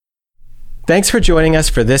Thanks for joining us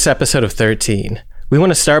for this episode of 13. We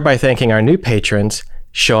want to start by thanking our new patrons,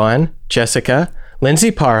 Sean, Jessica,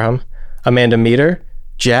 Lindsay Parham, Amanda Meter,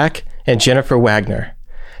 Jack, and Jennifer Wagner.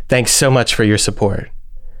 Thanks so much for your support.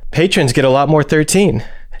 Patrons get a lot more 13.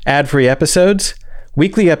 Ad-free episodes,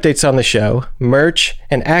 weekly updates on the show, merch,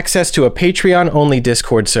 and access to a Patreon-only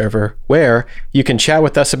Discord server where you can chat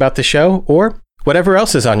with us about the show or whatever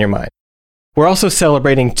else is on your mind. We're also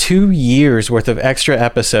celebrating 2 years worth of extra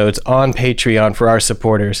episodes on Patreon for our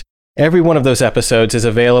supporters. Every one of those episodes is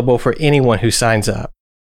available for anyone who signs up.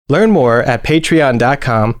 Learn more at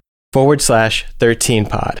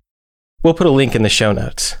patreon.com/13pod. We'll put a link in the show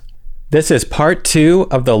notes. This is part 2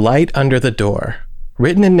 of The Light Under the Door,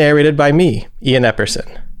 written and narrated by me, Ian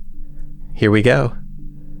Epperson. Here we go.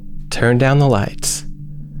 Turn down the lights.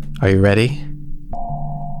 Are you ready?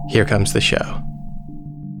 Here comes the show.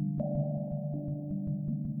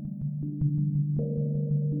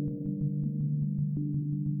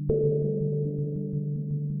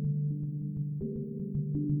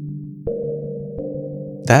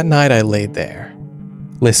 That night I laid there,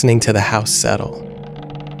 listening to the house settle,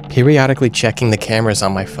 periodically checking the cameras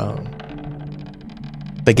on my phone.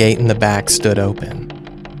 The gate in the back stood open.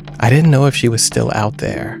 I didn't know if she was still out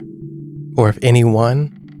there, or if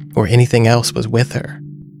anyone or anything else was with her.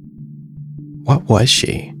 What was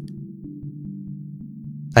she?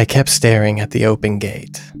 I kept staring at the open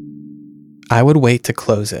gate. I would wait to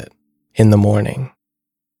close it in the morning.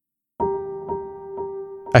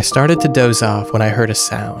 I started to doze off when I heard a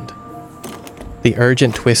sound. The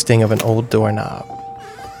urgent twisting of an old doorknob.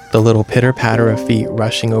 The little pitter-patter of feet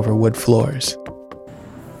rushing over wood floors.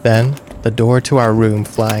 Then, the door to our room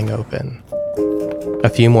flying open. A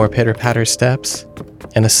few more pitter-patter steps,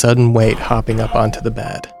 and a sudden weight hopping up onto the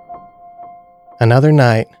bed. Another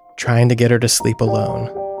night, trying to get her to sleep alone.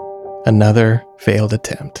 Another failed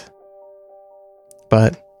attempt.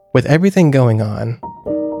 But, with everything going on,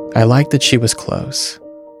 I liked that she was close.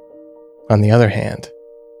 On the other hand,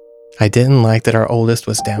 I didn't like that our oldest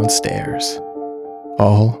was downstairs,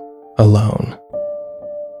 all alone.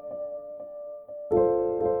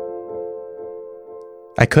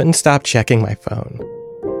 I couldn't stop checking my phone,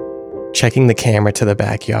 checking the camera to the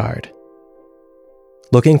backyard,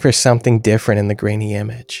 looking for something different in the grainy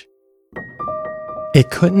image. It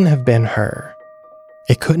couldn't have been her.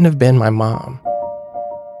 It couldn't have been my mom.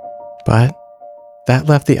 But that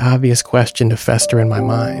left the obvious question to fester in my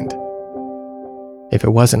mind. If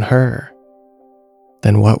it wasn't her,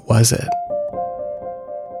 then what was it?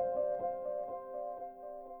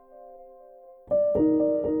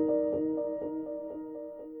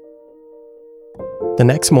 The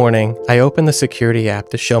next morning, I opened the security app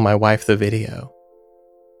to show my wife the video.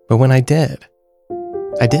 But when I did,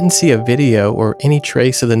 I didn't see a video or any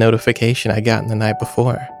trace of the notification I gotten the night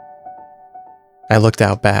before. I looked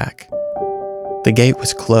out back. The gate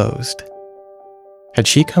was closed. Had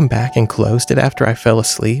she come back and closed it after I fell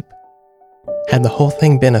asleep? Had the whole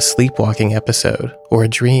thing been a sleepwalking episode or a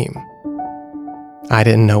dream? I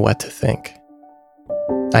didn't know what to think.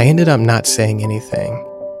 I ended up not saying anything,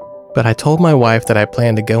 but I told my wife that I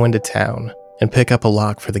planned to go into town and pick up a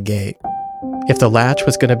lock for the gate. If the latch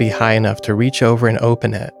was going to be high enough to reach over and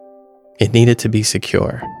open it, it needed to be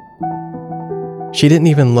secure. She didn't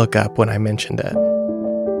even look up when I mentioned it.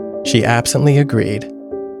 She absently agreed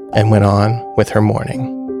and went on with her morning.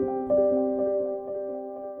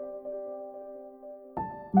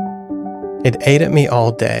 It ate at me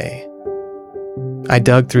all day. I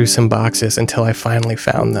dug through some boxes until I finally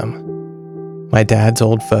found them. My dad's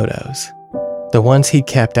old photos, the ones he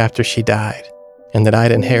kept after she died and that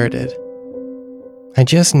I'd inherited. I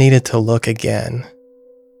just needed to look again,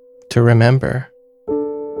 to remember.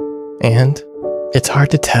 And it's hard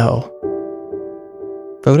to tell.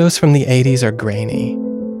 Photos from the 80s are grainy.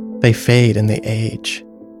 They fade and they age.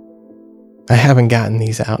 I haven't gotten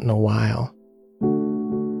these out in a while.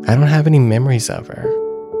 I don't have any memories of her,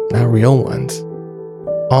 not real ones.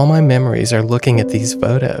 All my memories are looking at these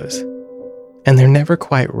photos, and they're never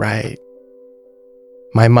quite right.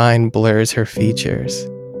 My mind blurs her features.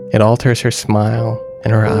 It alters her smile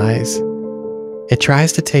and her eyes. It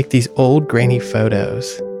tries to take these old grainy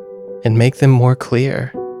photos and make them more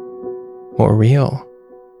clear, more real.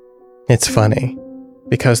 It's funny,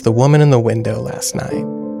 because the woman in the window last night,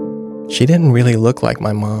 she didn't really look like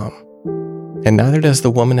my mom, and neither does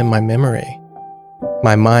the woman in my memory.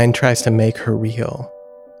 My mind tries to make her real,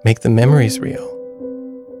 make the memories real,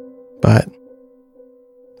 but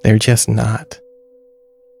they're just not.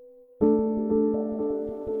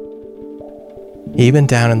 Even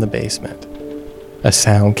down in the basement, a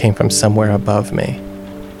sound came from somewhere above me,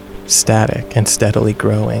 static and steadily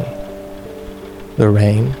growing. The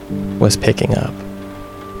rain was picking up.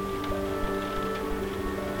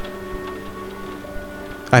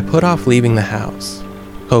 I put off leaving the house,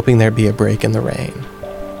 hoping there'd be a break in the rain.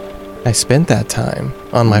 I spent that time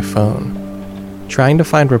on my phone, trying to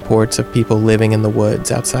find reports of people living in the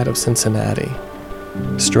woods outside of Cincinnati.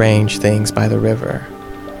 Strange things by the river.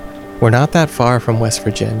 We're not that far from West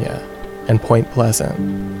Virginia and Point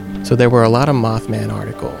Pleasant, so there were a lot of Mothman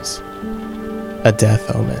articles. A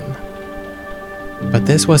death omen. But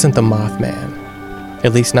this wasn't the Mothman,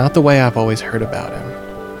 at least not the way I've always heard about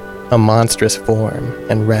him. A monstrous form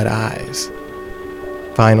and red eyes.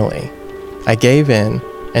 Finally, I gave in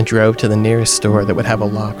and drove to the nearest store that would have a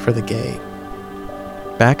lock for the gate.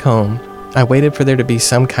 Back home, I waited for there to be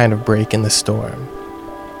some kind of break in the storm.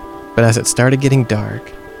 But as it started getting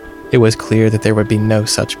dark, it was clear that there would be no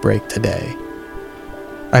such break today.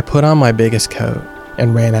 I put on my biggest coat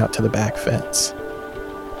and ran out to the back fence.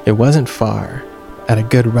 It wasn't far. At a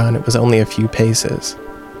good run, it was only a few paces.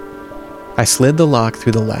 I slid the lock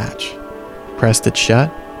through the latch, pressed it shut,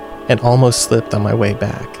 and almost slipped on my way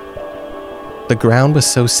back. The ground was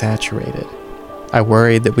so saturated, I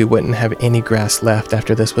worried that we wouldn't have any grass left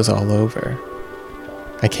after this was all over.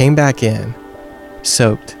 I came back in,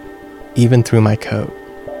 soaked, even through my coat.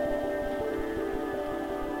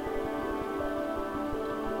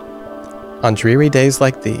 On dreary days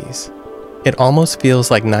like these, it almost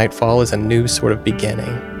feels like nightfall is a new sort of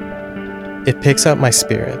beginning. It picks up my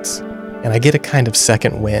spirits, and I get a kind of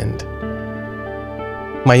second wind.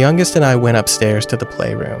 My youngest and I went upstairs to the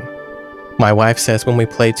playroom. My wife says when we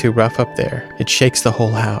play too rough up there, it shakes the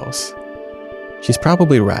whole house. She's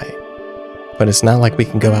probably right, but it's not like we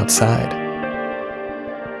can go outside.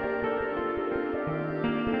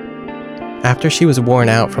 After she was worn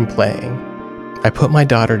out from playing, I put my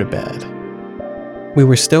daughter to bed. We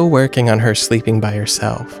were still working on her sleeping by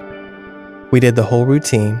herself. We did the whole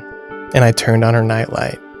routine, and I turned on her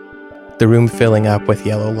nightlight, the room filling up with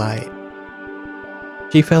yellow light.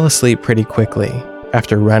 She fell asleep pretty quickly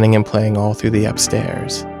after running and playing all through the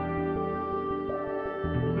upstairs.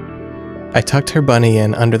 I tucked her bunny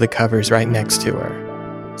in under the covers right next to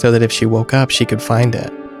her, so that if she woke up, she could find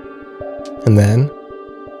it. And then,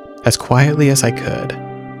 as quietly as I could,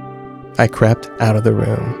 I crept out of the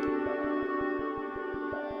room.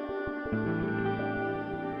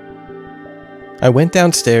 I went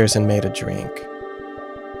downstairs and made a drink.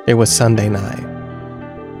 It was Sunday night.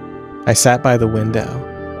 I sat by the window,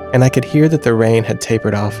 and I could hear that the rain had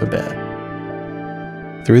tapered off a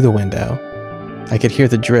bit. Through the window, I could hear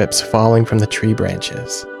the drips falling from the tree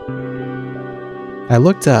branches. I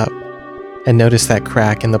looked up and noticed that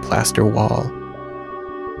crack in the plaster wall.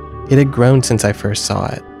 It had grown since I first saw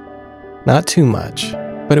it. Not too much,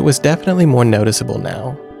 but it was definitely more noticeable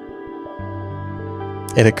now.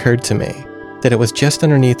 It occurred to me that it was just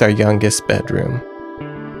underneath our youngest's bedroom.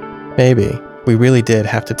 Maybe we really did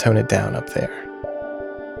have to tone it down up there.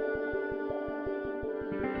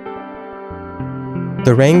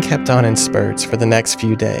 The rain kept on in spurts for the next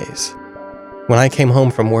few days. When I came home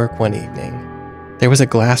from work one evening, there was a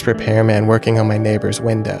glass repairman working on my neighbor's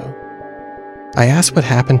window. I asked what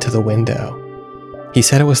happened to the window. He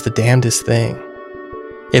said it was the damnedest thing.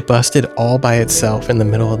 It busted all by itself in the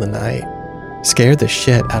middle of the night. Scared the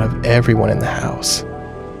shit out of everyone in the house.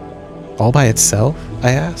 All by itself?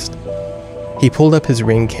 I asked. He pulled up his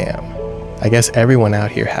Ring cam. I guess everyone out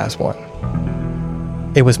here has one.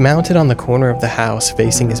 It was mounted on the corner of the house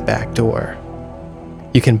facing his back door.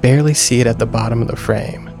 You can barely see it at the bottom of the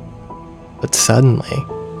frame. But suddenly,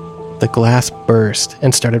 the glass burst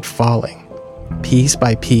and started falling, piece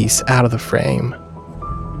by piece, out of the frame.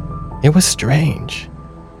 It was strange.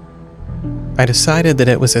 I decided that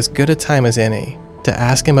it was as good a time as any to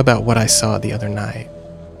ask him about what I saw the other night.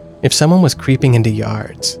 If someone was creeping into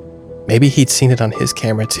yards, maybe he'd seen it on his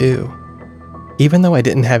camera too, even though I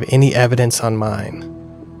didn't have any evidence on mine.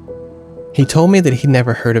 He told me that he'd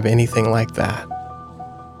never heard of anything like that.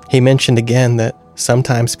 He mentioned again that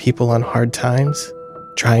sometimes people on hard times,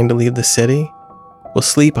 trying to leave the city, will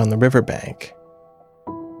sleep on the riverbank.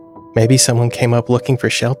 Maybe someone came up looking for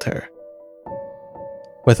shelter.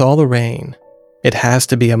 With all the rain, it has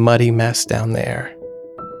to be a muddy mess down there.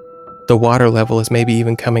 The water level is maybe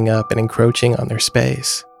even coming up and encroaching on their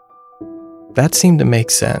space. That seemed to make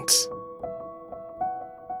sense.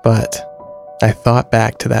 But I thought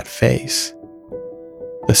back to that face,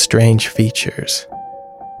 the strange features,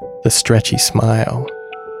 the stretchy smile.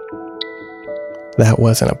 That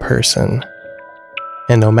wasn't a person.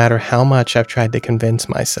 And no matter how much I've tried to convince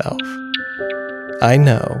myself, I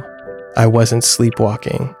know I wasn't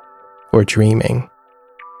sleepwalking or dreaming.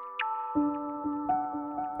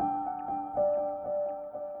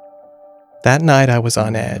 That night I was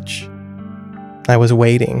on edge. I was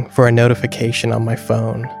waiting for a notification on my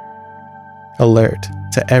phone, alert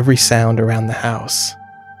to every sound around the house.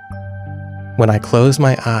 When I closed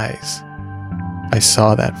my eyes, I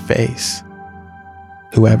saw that face,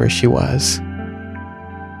 whoever she was.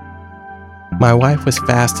 My wife was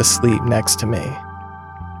fast asleep next to me.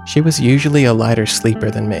 She was usually a lighter sleeper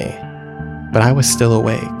than me, but I was still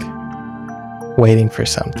awake, waiting for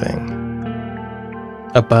something.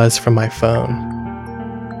 A buzz from my phone.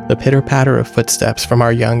 The pitter-patter of footsteps from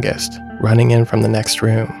our youngest running in from the next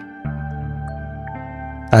room.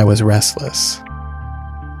 I was restless.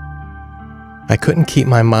 I couldn't keep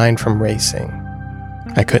my mind from racing.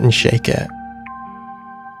 I couldn't shake it.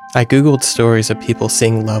 I Googled stories of people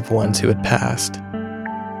seeing loved ones who had passed.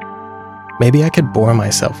 Maybe I could bore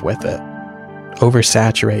myself with it,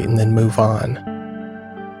 oversaturate and then move on.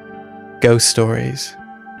 Ghost stories,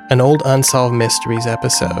 an old Unsolved Mysteries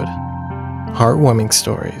episode, heartwarming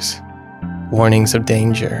stories, warnings of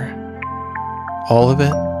danger. All of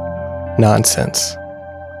it, nonsense.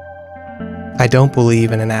 I don't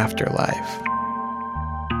believe in an afterlife.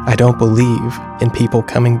 I don't believe in people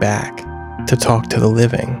coming back to talk to the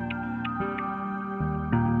living.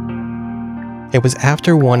 It was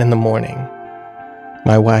after 1 a.m.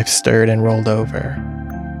 My wife stirred and rolled over.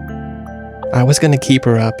 I was going to keep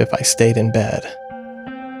her up if I stayed in bed.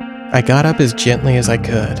 I got up as gently as I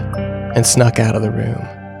could and snuck out of the room.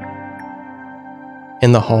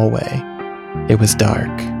 In the hallway, it was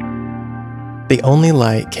dark. The only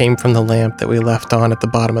light came from the lamp that we left on at the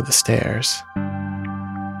bottom of the stairs.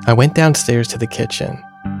 I went downstairs to the kitchen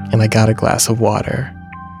and I got a glass of water.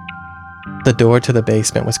 The door to the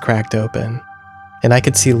basement was cracked open and I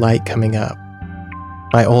could see light coming up.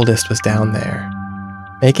 My oldest was down there,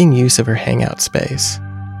 making use of her hangout space.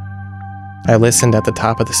 I listened at the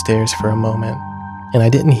top of the stairs for a moment, and I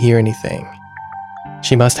didn't hear anything.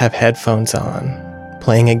 She must have headphones on,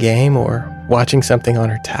 playing a game or watching something on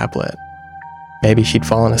her tablet. Maybe she'd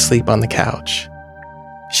fallen asleep on the couch.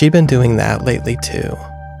 She'd been doing that lately too,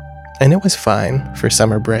 and it was fine for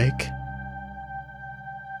summer break.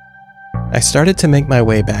 I started to make my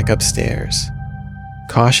way back upstairs,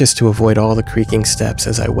 cautious to avoid all the creaking steps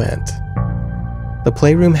as I went. The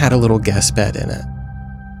playroom had a little guest bed in it.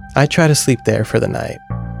 I'd try to sleep there for the night,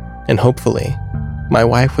 and hopefully, my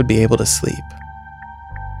wife would be able to sleep.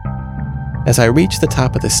 As I reached the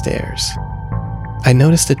top of the stairs, I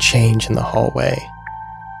noticed a change in the hallway.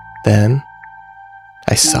 Then,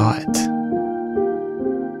 I saw it.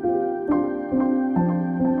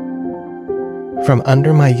 From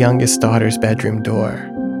under my youngest daughter's bedroom door,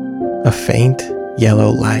 a faint yellow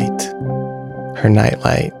light, her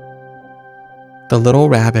nightlight. The little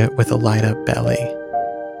rabbit with a light-up belly.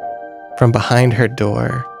 From behind her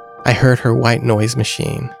door, I heard her white noise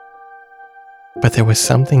machine. But there was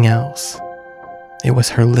something else. It was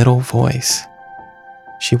her little voice.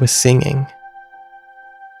 She was singing.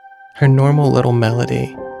 Her normal little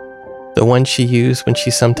melody, the one she used when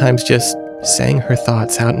she sometimes just sang her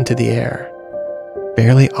thoughts out into the air,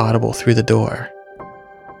 barely audible through the door.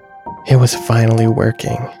 It was finally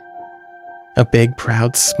working. A big,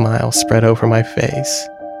 proud smile spread over my face.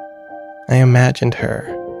 I imagined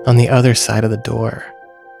her on the other side of the door,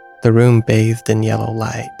 the room bathed in yellow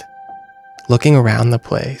light, looking around the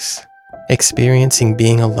place, experiencing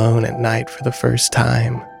being alone at night for the first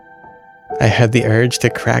time. I had the urge to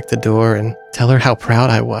crack the door and tell her how proud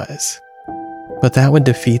I was, but that would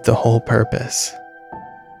defeat the whole purpose.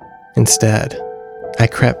 Instead, I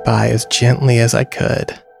crept by as gently as I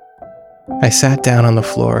could. I sat down on the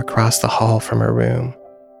floor across the hall from her room.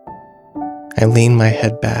 I leaned my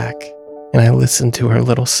head back and I listened to her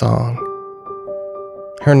little song.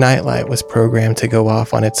 Her nightlight was programmed to go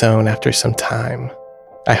off on its own after some time.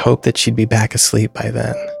 I hoped that she'd be back asleep by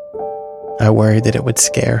then. I worried that it would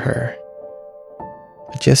scare her.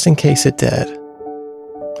 But just in case it did,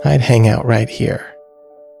 I'd hang out right here,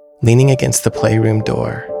 leaning against the playroom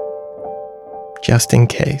door. Just in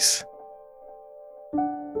case.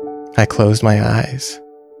 I closed my eyes.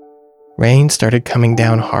 Rain started coming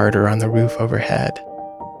down harder on the roof overhead,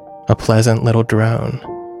 a pleasant little drone.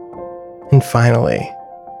 And finally,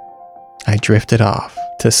 I drifted off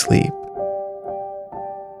to sleep.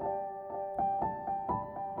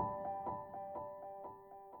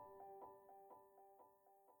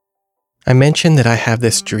 I mentioned that I have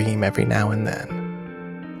this dream every now and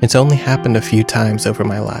then. It's only happened a few times over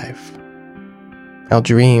my life. I'll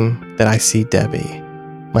dream that I see Debbie,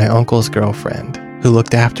 my uncle's girlfriend, who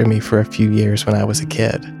looked after me for a few years when I was a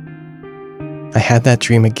kid. I had that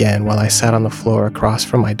dream again while I sat on the floor across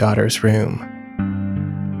from my daughter's room.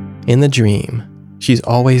 In the dream, She's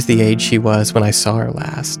always the age she was when I saw her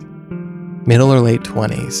last, middle or late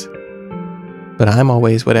 20s. But I'm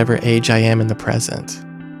always whatever age I am in the present.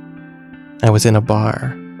 I was in a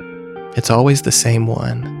bar. It's always the same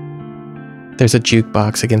one. There's a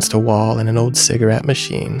jukebox against a wall and an old cigarette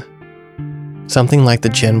machine. Something like the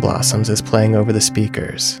Gin Blossoms is playing over the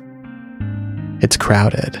speakers. It's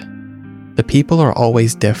crowded. The people are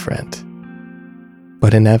always different.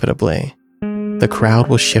 But inevitably, the crowd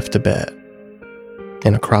will shift a bit.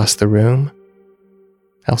 And across the room,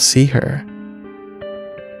 I'll see her.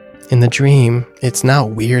 In the dream, it's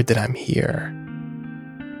not weird that I'm here.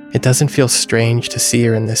 It doesn't feel strange to see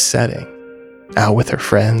her in this setting, out with her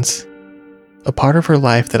friends, a part of her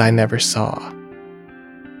life that I never saw.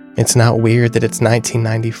 It's not weird that it's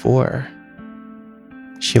 1994.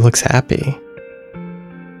 She looks happy.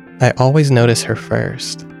 I always notice her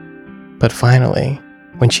first, but finally,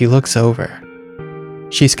 when she looks over,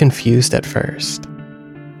 she's confused at first,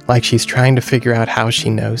 like she's trying to figure out how she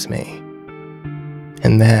knows me.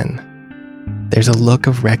 And then, there's a look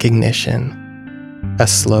of recognition. A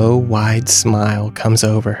slow, wide smile comes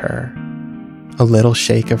over her. A little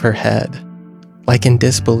shake of her head, like in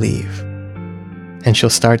disbelief. And she'll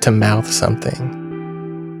start to mouth something.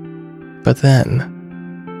 But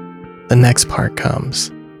then, the next part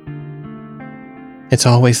comes. It's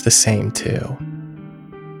always the same, too.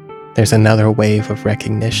 There's another wave of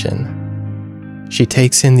recognition. She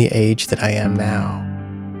takes in the age that I am now.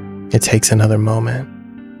 It takes another moment.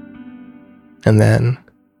 And then,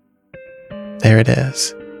 there it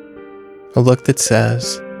is. A look that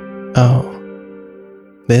says, "Oh,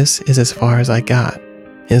 this is as far as I got,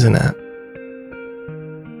 isn't it?"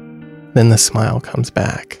 Then the smile comes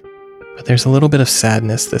back, but there's a little bit of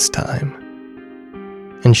sadness this time.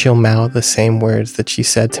 And she'll mouth the same words that she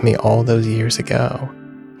said to me all those years ago,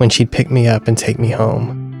 when she'd pick me up and take me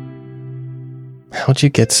home. "How'd you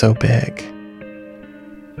get so big?"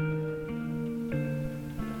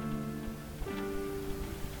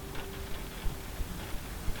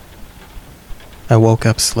 I woke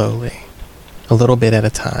up slowly, a little bit at a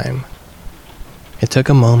time. It took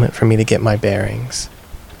a moment for me to get my bearings.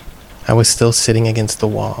 I was still sitting against the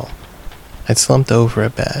wall. I'd slumped over a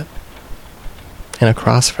bit. And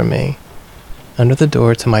across from me, under the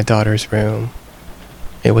door to my daughter's room,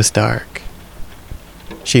 it was dark.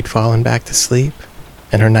 She'd fallen back to sleep,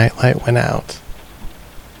 and her nightlight went out.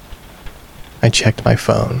 I checked my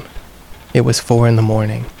phone. It was 4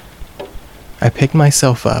 a.m. I picked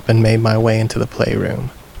myself up and made my way into the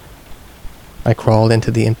playroom. I crawled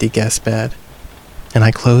into the empty guest bed, and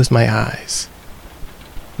I closed my eyes.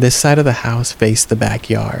 This side of the house faced the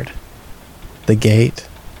backyard, the gate,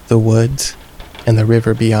 the woods, and the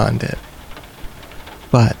river beyond it.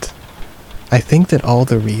 But I think that all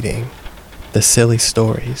the reading, the silly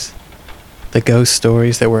stories, the ghost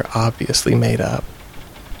stories that were obviously made up,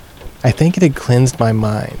 I think it had cleansed my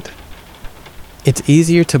mind. It's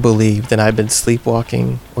easier to believe that I've been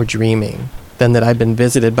sleepwalking or dreaming than that I've been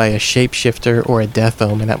visited by a shapeshifter or a death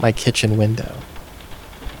omen at my kitchen window.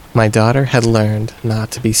 My daughter had learned not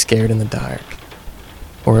to be scared in the dark,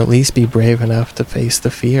 or at least be brave enough to face the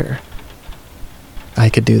fear. I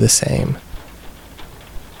could do the same.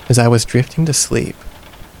 As I was drifting to sleep,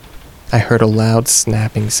 I heard a loud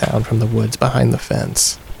snapping sound from the woods behind the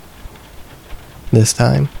fence. This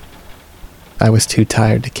time, I was too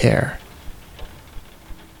tired to care.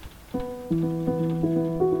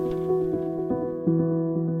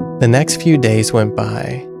 The next few days went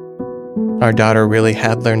by. Our daughter really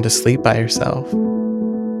had learned to sleep by herself.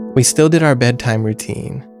 We still did our bedtime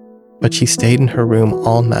routine, but she stayed in her room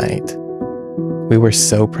all night. We were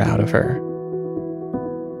so proud of her.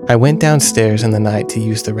 I went downstairs in the night to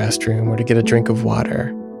use the restroom or to get a drink of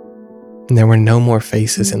water, and there were no more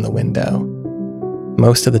faces in the window.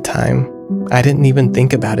 Most of the time, I didn't even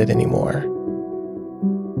think about it anymore.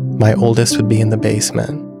 My oldest would be in the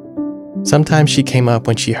basement. Sometimes she came up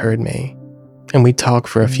when she heard me, and we'd talk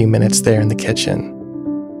for a few minutes there in the kitchen,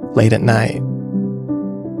 late at night.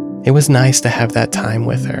 It was nice to have that time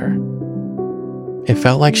with her. It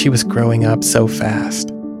felt like she was growing up so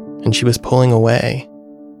fast, and she was pulling away,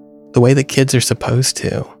 the way that kids are supposed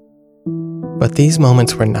to. But these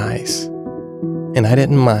moments were nice, and I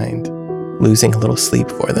didn't mind losing a little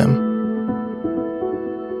sleep for them.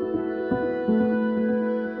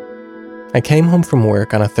 I came home from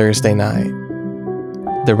work on a Thursday night.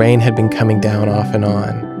 The rain had been coming down off and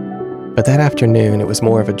on, but that afternoon it was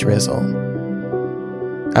more of a drizzle.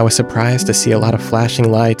 I was surprised to see a lot of flashing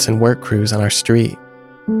lights and work crews on our street.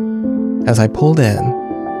 As I pulled in,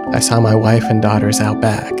 I saw my wife and daughters out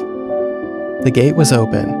back. The gate was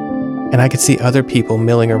open, and I could see other people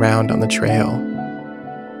milling around on the trail.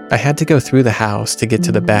 I had to go through the house to get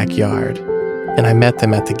to the backyard, and I met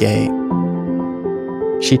them at the gate.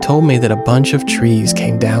 She told me that a bunch of trees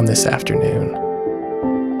came down this afternoon.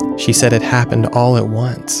 She said it happened all at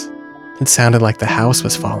once. It sounded like the house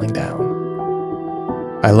was falling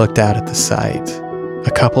down. I looked out at the site.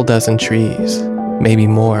 A couple dozen trees, maybe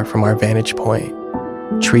more from our vantage point.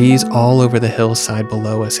 Trees all over the hillside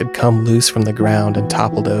below us had come loose from the ground and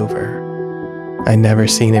toppled over. I'd never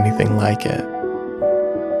seen anything like it.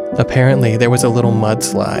 Apparently, there was a little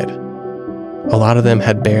mudslide. A lot of them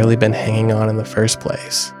had barely been hanging on in the first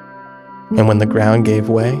place. And when the ground gave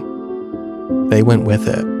way, they went with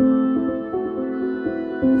it.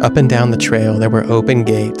 Up and down the trail, there were open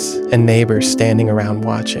gates and neighbors standing around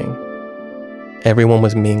watching. Everyone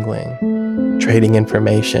was mingling, trading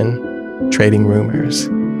information, trading rumors.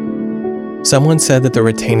 Someone said that the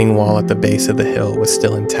retaining wall at the base of the hill was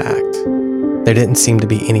still intact. There didn't seem to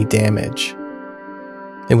be any damage.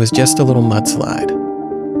 It was just a little mudslide.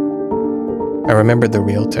 I remembered the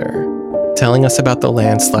realtor telling us about the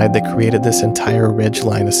landslide that created this entire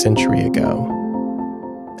ridgeline a century ago.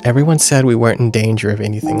 Everyone said we weren't in danger of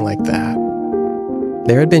anything like that.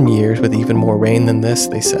 There had been years with even more rain than this,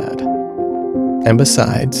 they said. And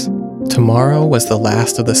besides, tomorrow was the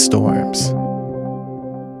last of the storms.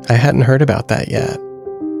 I hadn't heard about that yet.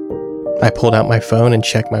 I pulled out my phone and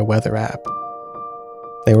checked my weather app.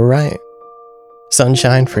 They were right.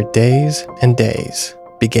 Sunshine for days and days,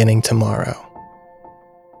 beginning tomorrow.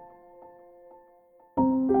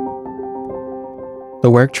 The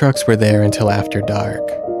work trucks were there until after dark.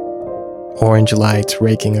 Orange lights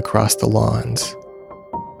raking across the lawns,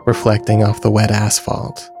 reflecting off the wet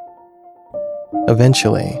asphalt.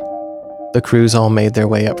 Eventually, the crews all made their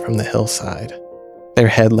way up from the hillside, their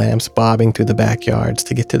headlamps bobbing through the backyards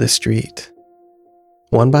to get to the street.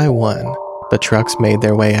 One by one, the trucks made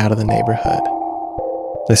their way out of the neighborhood.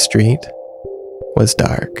 The street was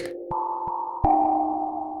dark.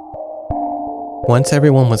 Once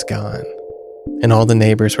everyone was gone, and all the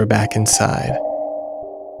neighbors were back inside,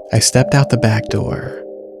 I stepped out the back door,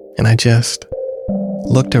 and I just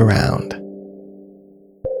looked around.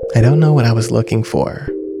 I don't know what I was looking for,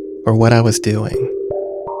 or what I was doing.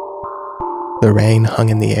 The rain hung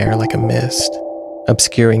in the air like a mist,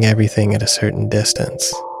 obscuring everything at a certain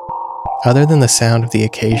distance. Other than the sound of the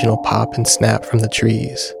occasional pop and snap from the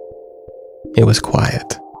trees, it was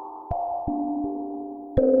quiet.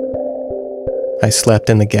 I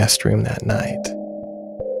slept in the guest room that night.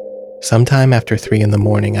 Sometime after 3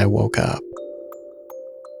 a.m, I woke up.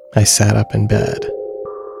 I sat up in bed.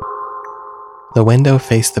 The window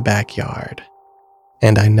faced the backyard,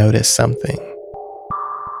 and I noticed something.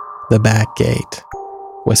 The back gate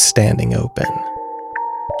was standing open,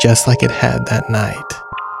 just like it had that night.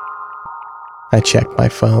 I checked my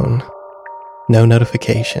phone. No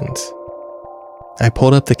notifications. I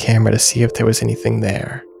pulled up the camera to see if there was anything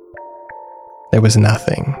there. There was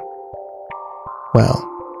nothing. Well,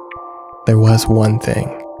 there was one thing.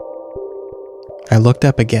 I looked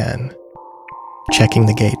up again, checking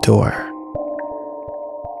the gate door.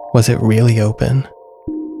 Was it really open?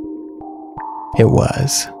 It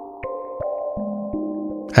was.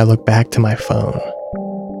 I looked back to my phone.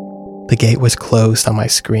 The gate was closed on my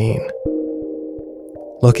screen.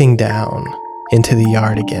 Looking down into the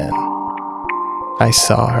yard again, I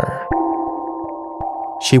saw her.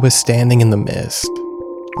 She was standing in the mist,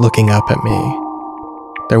 looking up at me.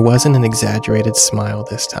 There wasn't an exaggerated smile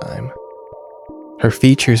this time. Her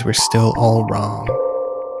features were still all wrong,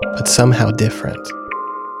 but somehow different.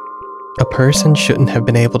 A person shouldn't have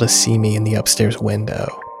been able to see me in the upstairs window,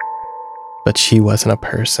 but she wasn't a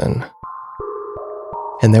person.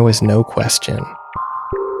 And there was no question.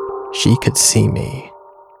 She could see me.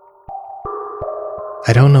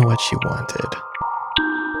 I don't know what she wanted.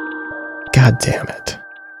 God damn it.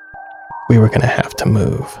 We were gonna have to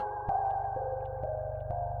move.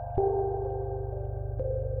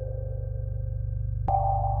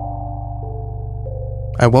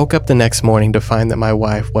 I woke up the next morning to find that my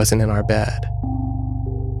wife wasn't in our bed.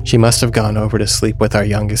 She must have gone over to sleep with our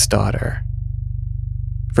youngest daughter.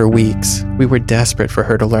 For weeks, we were desperate for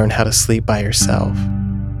her to learn how to sleep by herself.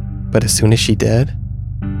 But as soon as she did,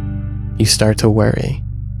 you start to worry.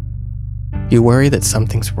 You worry that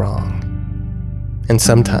something's wrong. And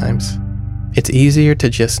sometimes, it's easier to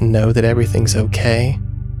just know that everything's okay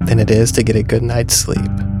than it is to get a good night's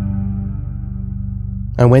sleep.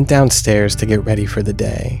 I went downstairs to get ready for the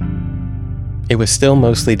day. It was still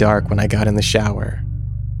mostly dark when I got in the shower,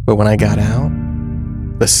 but when I got out,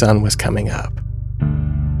 the sun was coming up.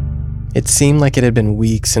 It seemed like it had been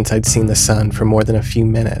weeks since I'd seen the sun for more than a few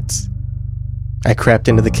minutes. I crept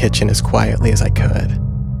into the kitchen as quietly as I could.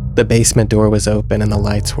 The basement door was open and the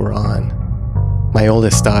lights were on. My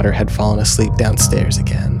oldest daughter had fallen asleep downstairs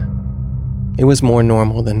again. It was more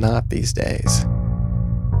normal than not these days.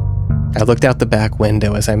 I looked out the back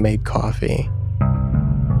window as I made coffee.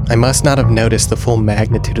 I must not have noticed the full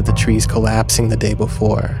magnitude of the trees collapsing the day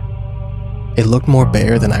before. It looked more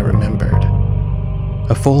bare than I remembered.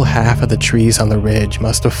 A full half of the trees on the ridge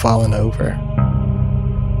must have fallen over.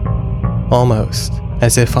 Almost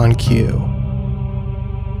as if on cue,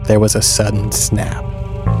 there was a sudden snap.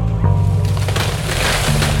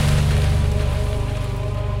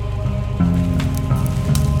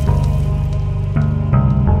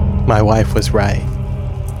 My wife was right.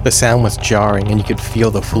 The sound was jarring and you could feel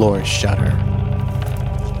the floor shudder.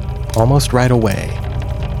 Almost right away,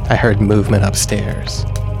 I heard movement upstairs.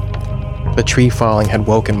 The tree falling had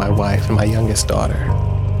woken my wife and my youngest daughter.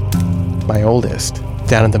 My oldest,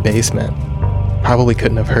 down in the basement, probably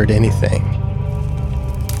couldn't have heard anything.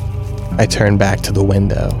 I turned back to the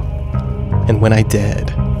window, and when I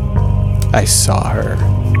did, I saw her.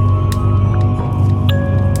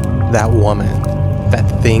 That woman,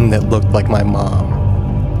 that thing that looked like my mom,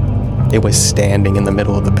 it was standing in the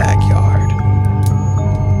middle of the backyard.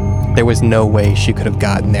 There was no way she could have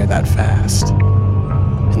gotten there that fast.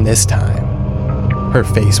 And this time, her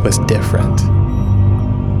face was different.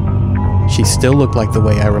 She still looked like the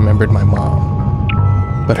way I remembered my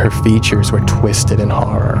mom, but her features were twisted in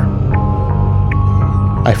horror.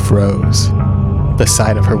 I froze. The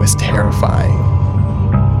sight of her was terrifying,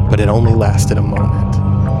 but it only lasted a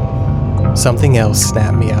moment. Something else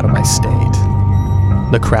snapped me out of my state.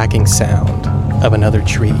 The cracking sound of another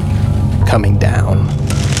tree coming down.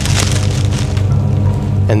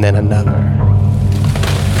 And then another.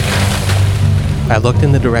 I looked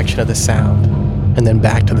in the direction of the sound, and then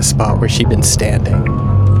back to the spot where she'd been standing.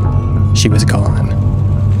 She was gone.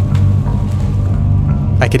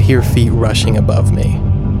 I could hear feet rushing above me,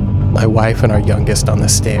 my wife and our youngest on the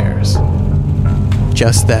stairs.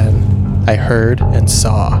 Just then, I heard and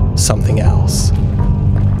saw something else.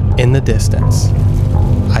 In the distance,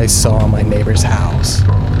 I saw my neighbor's house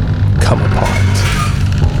come apart.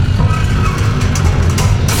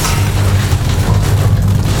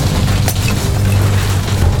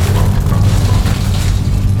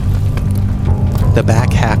 The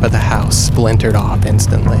back half of the house splintered off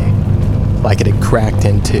instantly, like it had cracked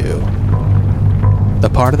in two. The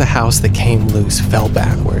part of the house that came loose fell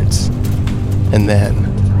backwards, and then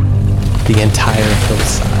the entire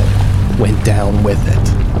hillside went down with it.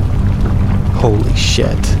 Holy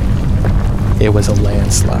shit. It was a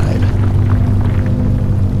landslide.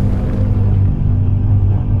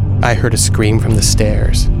 I heard a scream from the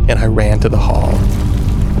stairs, and I ran to the hall.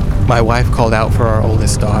 My wife called out for our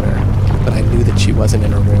oldest daughter, but I knew that she wasn't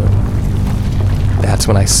in her room. That's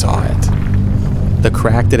when I saw it. The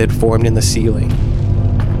crack that had formed in the ceiling,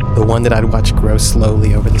 the one that I'd watched grow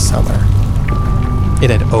slowly over the summer.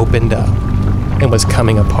 It had opened up and was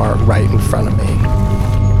coming apart right in front of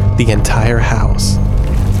me. The entire house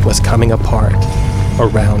was coming apart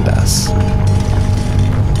around us.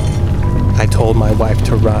 I told my wife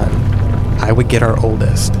to run. I would get our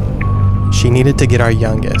oldest. She needed to get our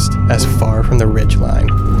youngest as far from the ridgeline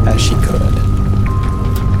as she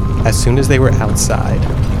could. As soon as they were outside,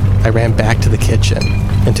 I ran back to the kitchen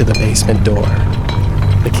and to the basement door.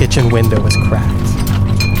 The kitchen window was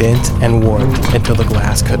cracked, bent and warped until the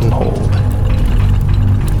glass couldn't hold.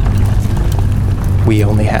 We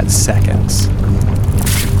only had seconds.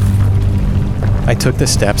 I took the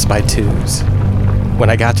steps by twos. When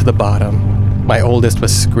I got to the bottom, my oldest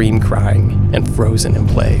was scream-crying and frozen in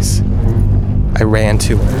place. I ran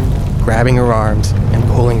to her, grabbing her arms and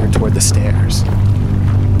pulling her toward the stairs.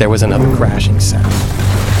 There was another crashing sound,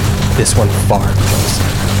 this one far closer.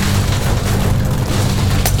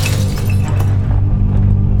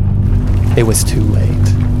 It was too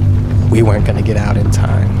late. We weren't going to get out in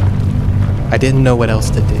time. I didn't know what else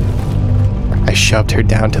to do. I shoved her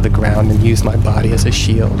down to the ground and used my body as a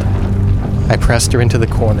shield. I pressed her into the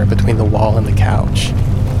corner between the wall and the couch,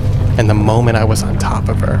 and the moment I was on top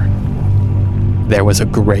of her, there was a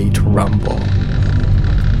great rumble,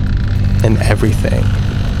 and everything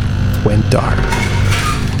went dark.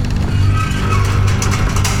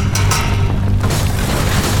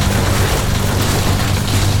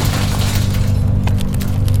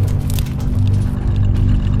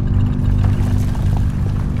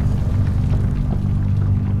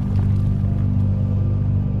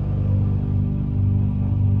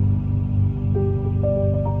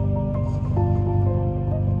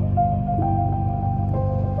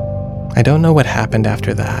 I don't know what happened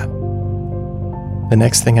after that. The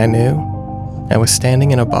next thing I knew, I was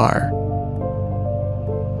standing in a bar.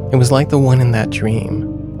 It was like the one in that dream,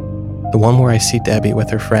 the one where I see Debbie with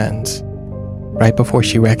her friends, right before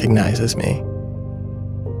she recognizes me.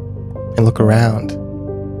 I look around,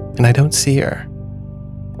 and I don't see her.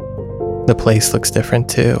 The place looks different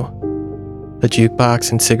too. The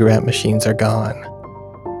jukebox and cigarette machines are gone.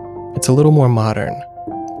 It's a little more modern,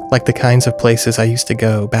 like the kinds of places I used to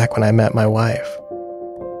go back when I met my wife.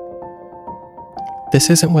 This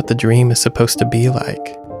isn't what the dream is supposed to be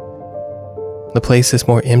like. The place is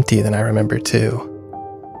more empty than I remember too.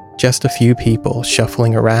 Just a few people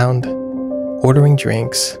shuffling around, ordering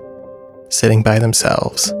drinks, sitting by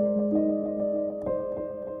themselves.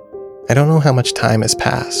 I don't know how much time has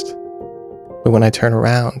passed, but when I turn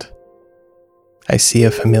around, I see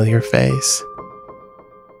a familiar face.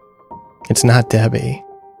 It's not Debbie.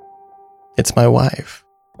 It's my wife.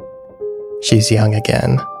 She's young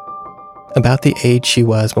again, about the age she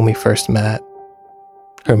was when we first met,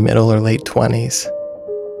 her middle or late 20s.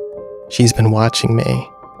 She's been watching me,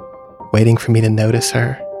 waiting for me to notice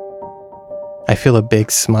her. I feel a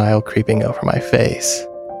big smile creeping over my face.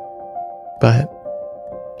 But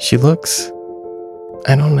she looks,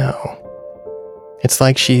 I don't know. It's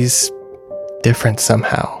like she's different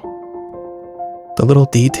somehow. The little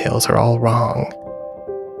details are all wrong.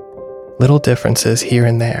 Little differences here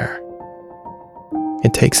and there.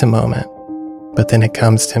 It takes a moment, but then it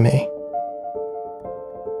comes to me.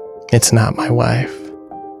 It's not my wife.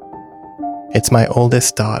 It's my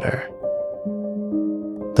oldest daughter.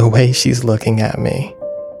 The way she's looking at me,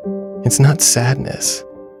 it's not sadness.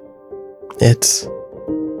 It's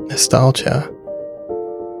nostalgia.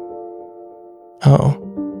 Oh.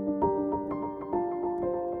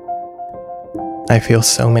 I feel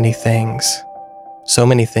so many things so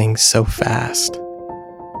fast.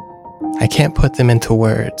 I can't put them into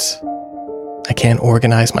words. I can't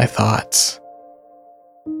organize my thoughts.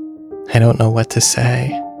 I don't know what to say.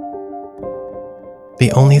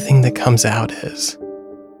 The only thing that comes out is,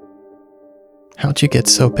 how'd you get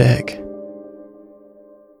so big?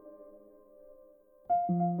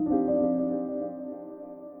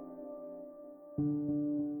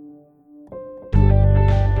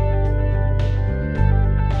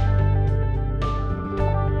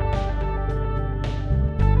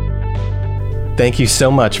 Thank you so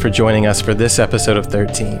much for joining us for this episode of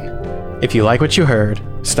 13. If you like what you heard,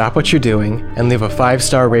 stop what you're doing and leave a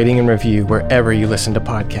 5-star rating and review wherever you listen to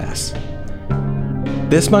podcasts.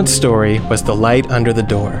 This month's story was The Light Under the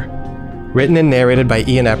Door, written and narrated by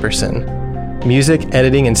Ian Epperson, music,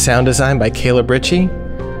 editing, and sound design by Caleb Ritchie,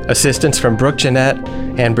 assistance from Brooke Jeanette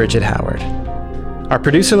and Bridget Howard. Our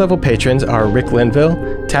producer-level patrons are Rick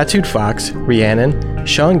Linville, Tattooed Fox, Rhiannon,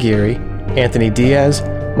 Sean Geary, Anthony Diaz,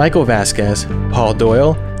 Michael Vasquez, Paul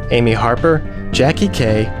Doyle, Amy Harper, Jackie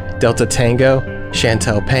K, Delta Tango,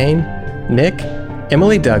 Chantel Payne, Nick,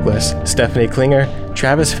 Emily Douglas, Stephanie Klinger,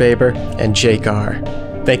 Travis Faber, and Jake R.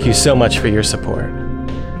 Thank you so much for your support.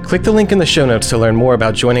 Click the link in the show notes to learn more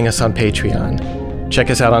about joining us on Patreon. Check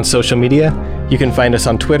us out on social media. You can find us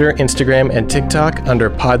on Twitter, Instagram, and TikTok under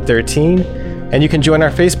Pod13, and you can join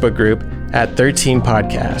our Facebook group at 13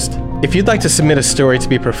 Podcast. If you'd like to submit a story to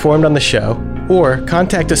be performed on the show, or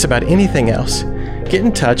contact us about anything else, get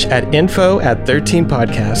in touch at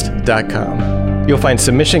info@13podcast.com. You'll find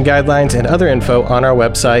submission guidelines and other info on our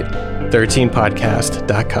website,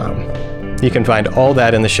 13podcast.com. You can find all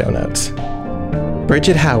that in the show notes.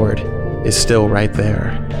 Bridget Howard is still right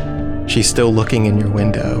there. She's still looking in your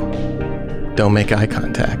window. Don't make eye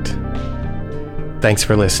contact. Thanks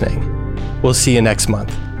for listening. We'll see you next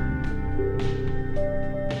month.